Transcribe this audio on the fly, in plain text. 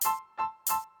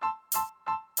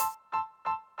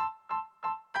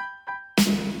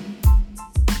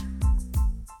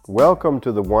Welcome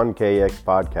to the 1KX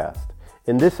podcast.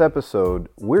 In this episode,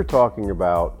 we're talking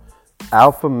about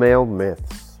alpha male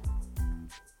myths.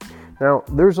 Now,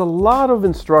 there's a lot of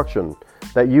instruction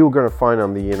that you're going to find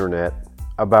on the internet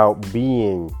about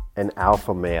being an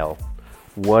alpha male,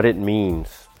 what it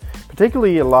means.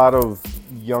 Particularly a lot of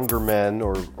younger men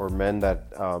or men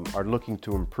that are looking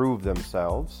to improve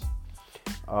themselves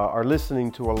are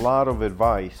listening to a lot of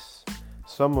advice.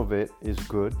 Some of it is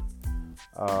good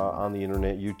on the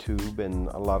internet, YouTube, and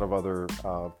a lot of other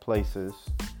places.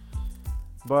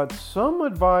 But some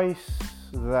advice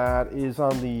that is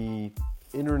on the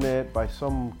internet by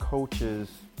some coaches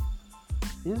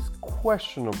is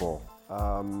questionable,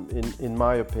 in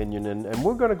my opinion. And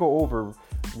we're going to go over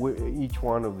each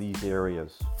one of these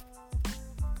areas.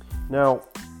 Now,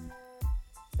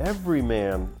 every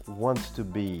man wants to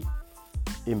be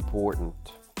important.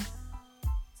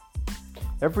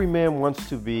 Every man wants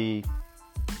to be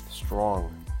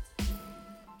strong.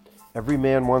 Every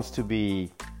man wants to be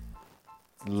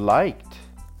liked.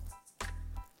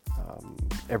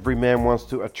 Every man wants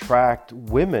to attract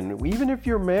women. Even if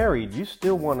you're married, you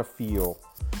still want to feel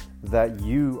that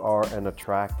you are an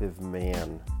attractive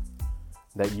man,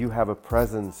 that you have a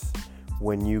presence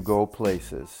when you go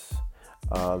places,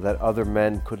 that other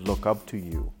men could look up to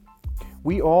you.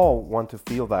 We all want to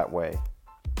feel that way.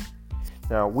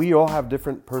 Now, we all have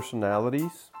different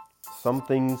personalities. Some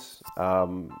things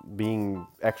being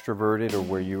extroverted or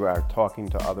where you are talking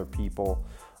to other people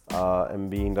and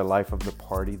being the life of the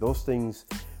party, those things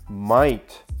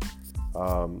might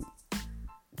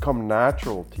come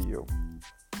natural to you.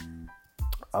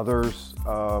 Others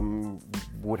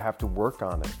would have to work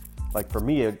on it. Like for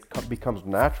me, it becomes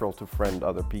natural to friend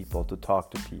other people, to talk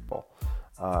to people,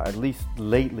 at least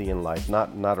lately in life,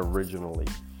 not originally.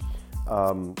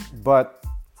 But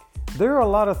there are a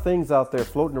lot of things out there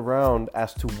floating around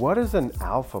as to what is an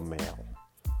alpha male.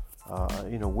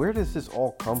 Where does this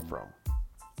all come from?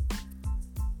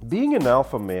 Being an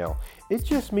alpha male, it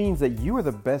just means that you are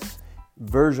the best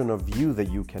version of you that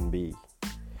you can be.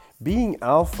 Being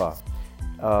alpha,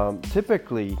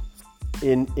 typically,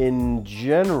 in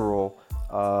general,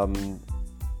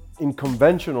 in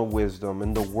conventional wisdom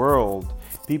in the world,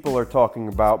 people are talking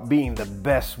about being the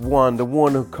best one, the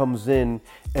one who comes in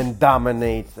and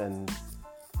dominates and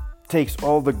takes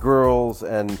all the girls,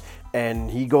 and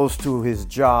he goes to his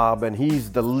job and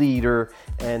he's the leader,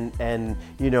 and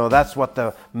that's what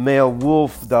the male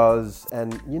wolf does.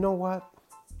 And you know what?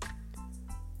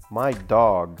 My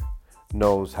dog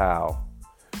knows how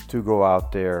to go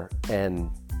out there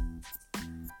and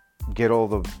get all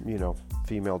the,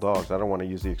 female dogs. I don't want to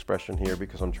use the expression here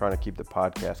because I'm trying to keep the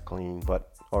podcast clean,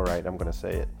 but all right, I'm going to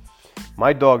say it.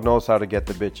 My dog knows how to get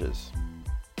the bitches.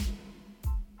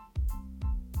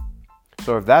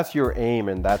 So if that's your aim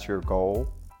and that's your goal,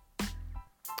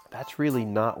 that's really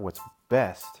not what's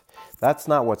best. That's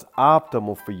not what's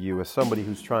optimal for you as somebody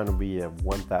who's trying to be a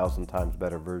 1,000 times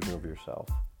better version of yourself.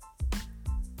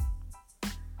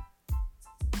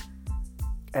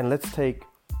 And let's take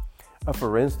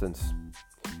for instance,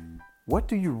 what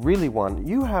do you really want?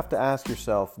 You have to ask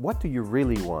yourself, what do you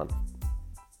really want?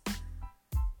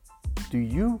 Do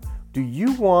you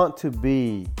want to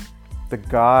be the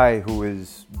guy who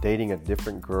is dating a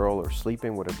different girl or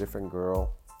sleeping with a different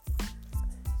girl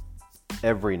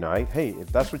every night? Hey, if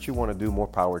that's what you want to do, more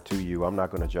power to you. I'm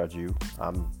not going to judge you.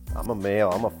 I'm a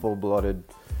male. I'm a full-blooded,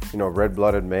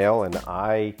 red-blooded male, and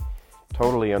I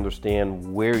totally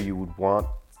understand where you would want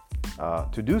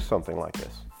to do something like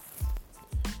this.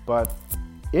 But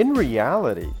in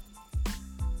reality,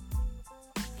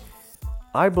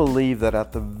 I believe that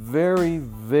at the very,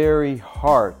 very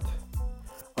heart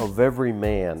of every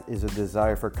man is a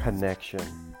desire for connection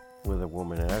with a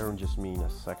woman. And I don't just mean a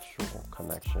sexual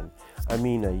connection. I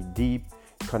mean a deep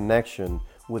connection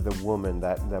with a woman,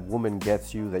 that woman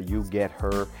gets you, that you get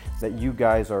her, that you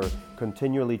guys are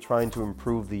continually trying to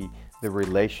improve the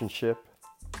relationship.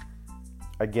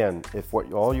 Again, if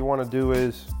all you want to do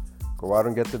is go out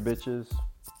and get the bitches,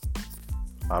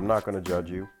 I'm not going to judge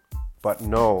you. But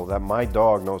know that my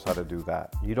dog knows how to do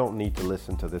that. You don't need to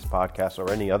listen to this podcast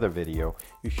or any other video.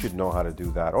 You should know how to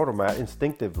do that.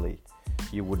 Instinctively,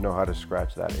 you would know how to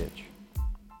scratch that itch.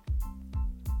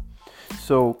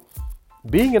 So,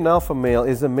 being an alpha male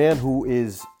is a man who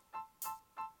is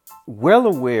well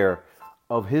aware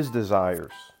of his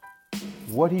desires,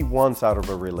 what he wants out of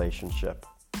a relationship,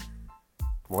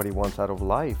 what he wants out of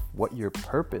life, what your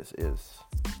purpose is.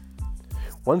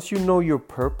 Once you know your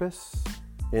purpose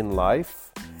in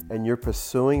life and you're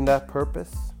pursuing that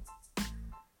purpose,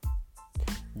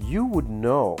 you would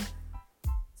know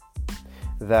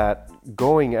that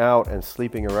going out and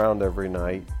sleeping around every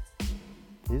night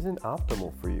isn't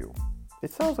optimal for you.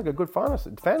 It sounds like a good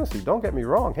fantasy. Don't get me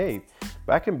wrong. Hey,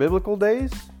 back in biblical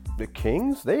days, the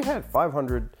kings, they had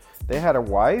 500. They had a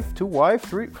wife, 2 wives,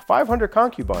 500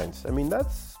 concubines. I mean,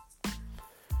 that's,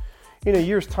 in a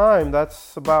year's time,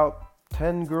 that's about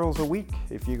 10 girls a week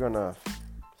if you're going to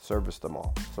service them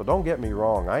all. So don't get me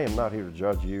wrong. I am not here to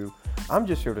judge you. I'm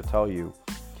just here to tell you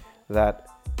that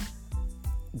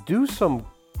do some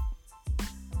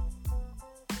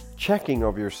checking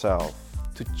of yourself,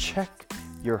 to check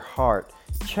your heart,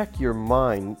 check your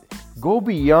mind. Go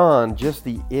beyond just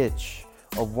the itch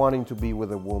of wanting to be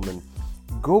with a woman.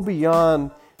 Go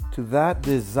beyond to that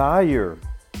desire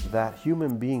that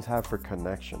human beings have for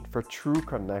connection, for true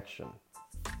connection.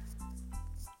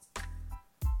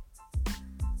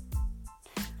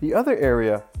 The other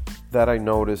area that I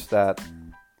noticed that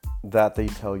they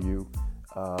tell you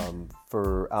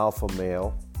for alpha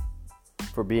male,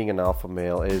 for being an alpha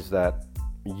male, is that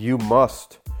you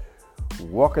must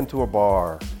walk into a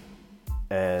bar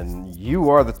and you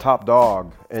are the top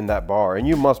dog in that bar, and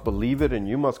you must believe it, and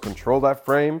you must control that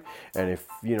frame. And if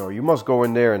you must go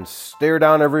in there and stare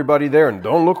down everybody there and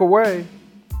don't look away,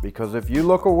 because if you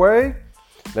look away,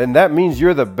 then that means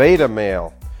you're the beta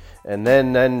male, and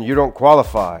then you don't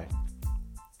qualify.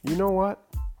 You know what?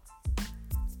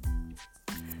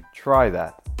 Try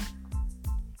that.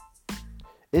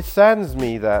 It saddens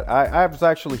me that I was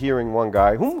actually hearing one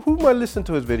guy whom I listen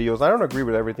to his videos. I don't agree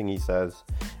with everything he says.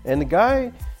 And the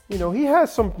guy, he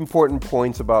has some important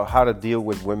points about how to deal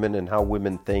with women and how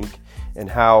women think and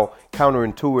how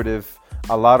counterintuitive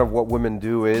a lot of what women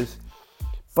do is.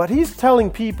 But he's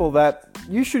telling people that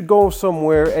you should go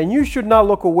somewhere and you should not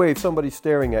look away if somebody's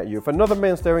staring at you. If another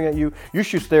man's staring at you, you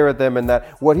should stare at them. And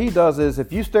that what he does is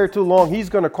if you stare too long, he's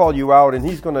going to call you out and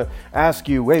he's going to ask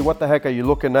you, hey, what the heck are you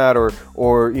looking at?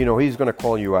 Or he's going to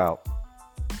call you out.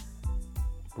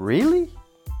 Really?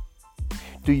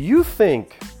 Do you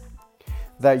think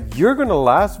that you're going to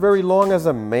last very long as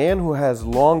a man who has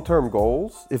long-term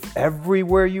goals if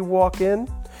everywhere you walk in,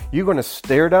 you're going to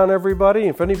stare down everybody?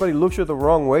 If anybody looks you the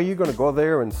wrong way, you're going to go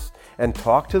there and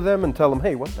talk to them and tell them,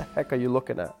 hey, what the heck are you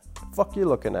looking at? What the fuck are you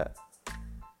looking at?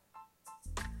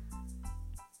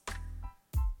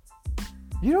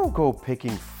 You don't go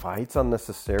picking fights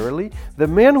unnecessarily. The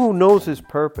man who knows his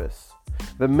purpose,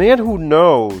 the man who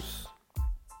knows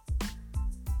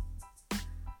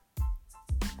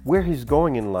where he's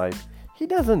going in life, he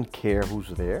doesn't care who's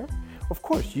there. Of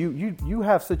course, you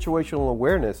have situational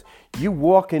awareness. You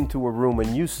walk into a room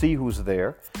and you see who's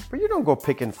there, but you don't go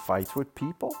picking fights with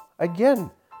people. Again,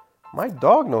 my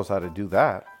dog knows how to do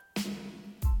that.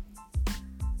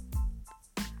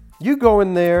 You go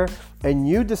in there and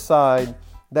you decide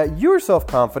that you're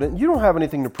self-confident. You don't have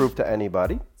anything to prove to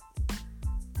anybody.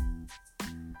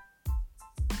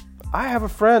 I have a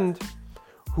friend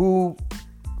who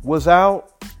was out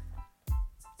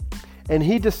and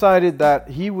he decided that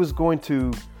he was going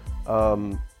to,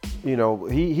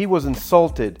 he was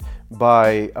insulted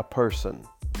by a person,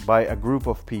 by a group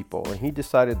of people. And he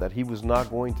decided that he was not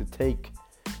going to take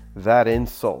that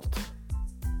insult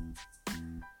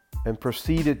and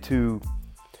proceeded to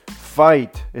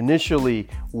fight initially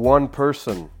one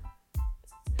person.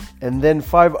 And then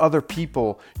 5 other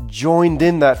people joined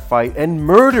in that fight and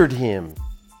murdered him.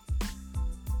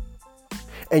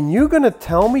 And you're going to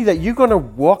tell me that you're going to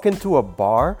walk into a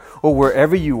bar or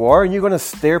wherever you are and you're going to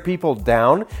stare people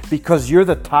down because you're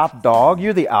the top dog,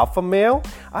 you're the alpha male?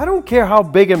 I don't care how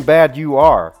big and bad you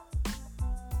are.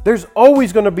 There's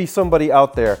always going to be somebody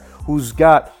out there who's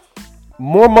got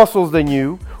more muscles than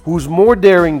you, who's more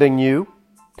daring than you,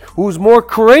 who's more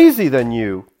crazy than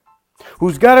you,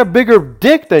 who's got a bigger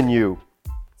dick than you.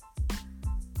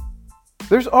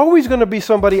 There's always going to be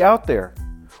somebody out there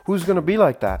who's going to be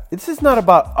like that. This is not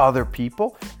about other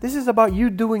people. This is about you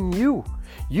doing you.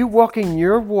 You walking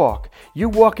your walk. You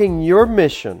walking your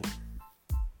mission.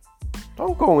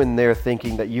 Don't go in there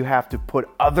thinking that you have to put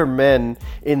other men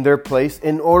in their place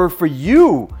in order for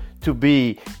you to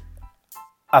be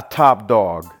a top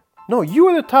dog. No, you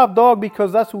are the top dog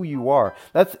because that's who you are.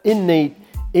 That's innate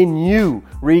in you,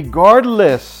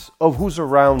 regardless of who's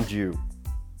around you.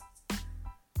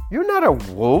 You're not a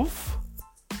wolf.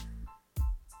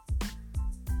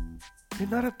 You're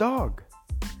not a dog.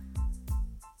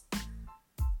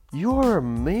 You're a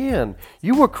man.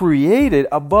 You were created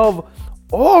above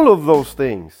all of those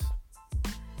things.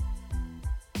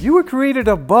 You were created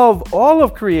above all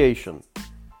of creation.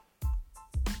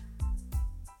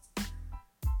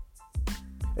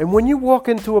 And when you walk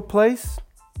into a place,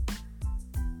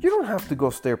 you don't have to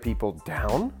go stare people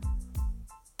down.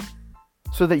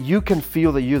 so that you can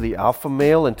feel that you're the alpha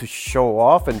male and to show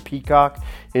off and peacock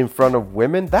in front of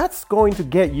women, that's going to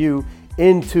get you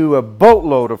into a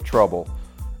boatload of trouble.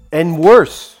 And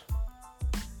worse,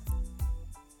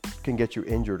 can get you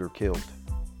injured or killed.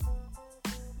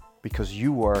 Because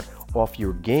you are off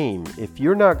your game. If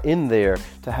you're not in there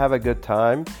to have a good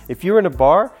time, if you're in a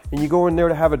bar and you go in there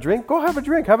to have a drink, go have a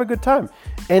drink, have a good time.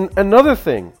 And another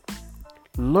thing,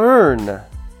 learn.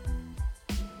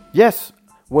 Yes,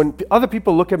 when other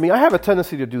people look at me, I have a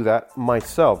tendency to do that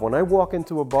myself. When I walk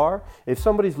into a bar, if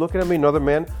somebody's looking at me, another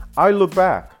man, I look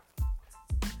back.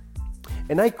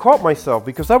 And I caught myself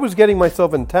because I was getting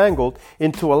myself entangled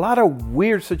into a lot of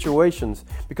weird situations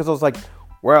because I was like,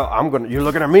 well, you're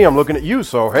looking at me, I'm looking at you.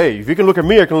 So, hey, if you can look at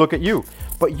me, I can look at you.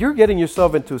 But you're getting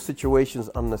yourself into situations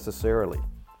unnecessarily.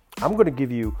 I'm going to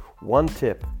give you one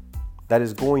tip that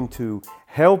is going to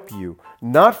help you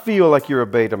not feel like you're a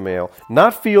beta male,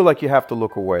 not feel like you have to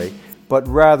look away, but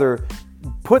rather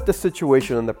put the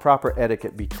situation in the proper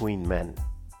etiquette between men.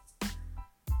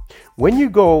 When you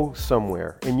go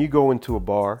somewhere and you go into a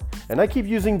bar, and I keep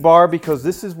using bar because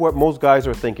this is what most guys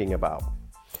are thinking about.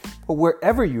 But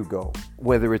wherever you go,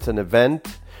 whether it's an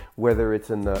event, whether it's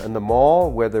in the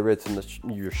mall, whether it's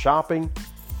you're shopping,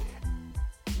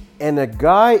 and a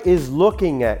guy is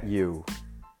looking at you,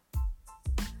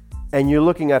 and you're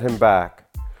looking at him back,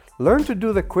 learn to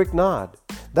do the quick nod.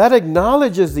 That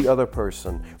acknowledges the other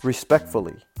person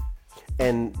respectfully.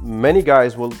 And many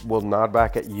guys will nod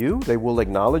back at you. They will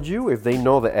acknowledge you if they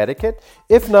know the etiquette.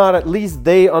 If not, at least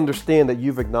they understand that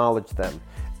you've acknowledged them.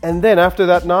 And then after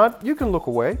that nod, you can look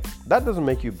away. That doesn't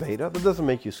make you beta. That doesn't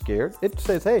make you scared. It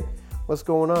says, hey, what's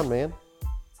going on, man?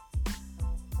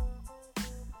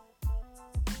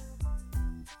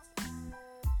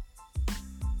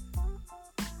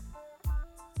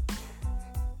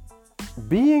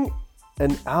 Being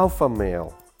an alpha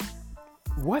male,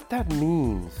 what that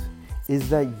means is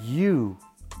that you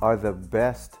are the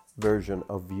best version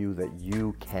of you that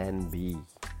you can be.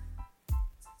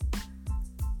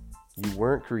 You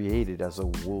weren't created as a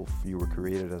wolf. You were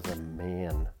created as a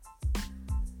man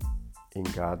in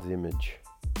God's image.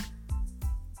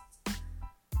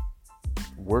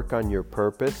 Work on your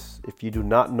purpose. If you do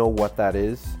not know what that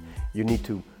is, you need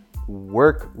to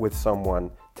work with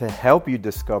someone to help you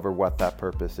discover what that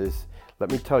purpose is.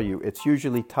 Let me tell you, it's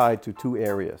usually tied to two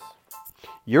areas.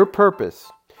 Your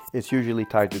purpose is usually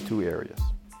tied to two areas.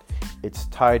 It's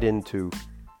tied into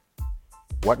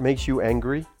what makes you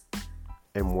angry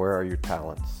and where are your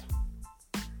talents.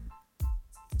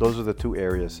 Those are the two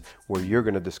areas where you're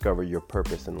going to discover your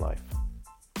purpose in life.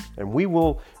 And we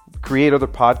will create other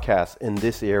podcasts in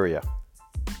this area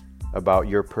about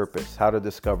your purpose, how to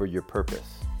discover your purpose.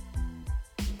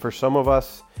 For some of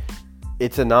us,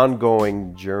 it's an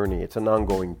ongoing journey. It's an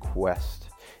ongoing quest.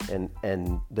 And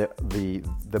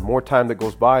the more time that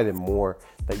goes by, the more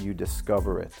that you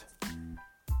discover it.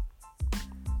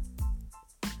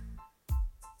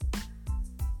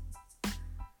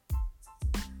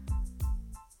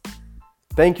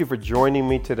 Thank you for joining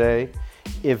me today.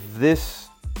 If this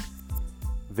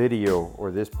video or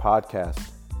this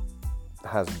podcast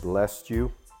has blessed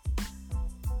you,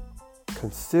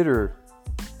 consider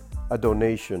a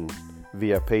donation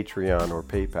via Patreon or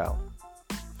PayPal.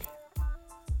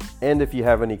 And if you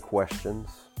have any questions,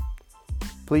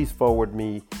 please forward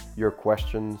me your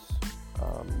questions.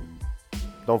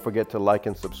 Don't forget to like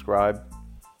and subscribe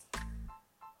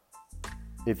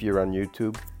if you're on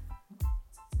YouTube.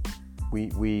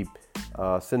 We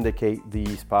syndicate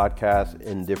these podcasts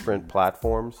in different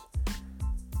platforms.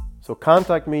 So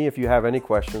contact me if you have any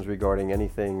questions regarding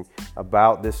anything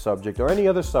about this subject or any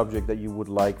other subject that you would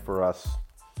like for us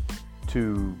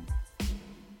to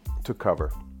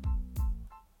cover.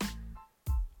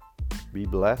 Be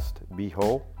blessed, be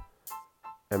whole,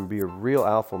 and be a real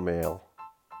alpha male,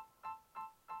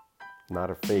 not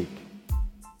a fake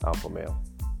alpha male.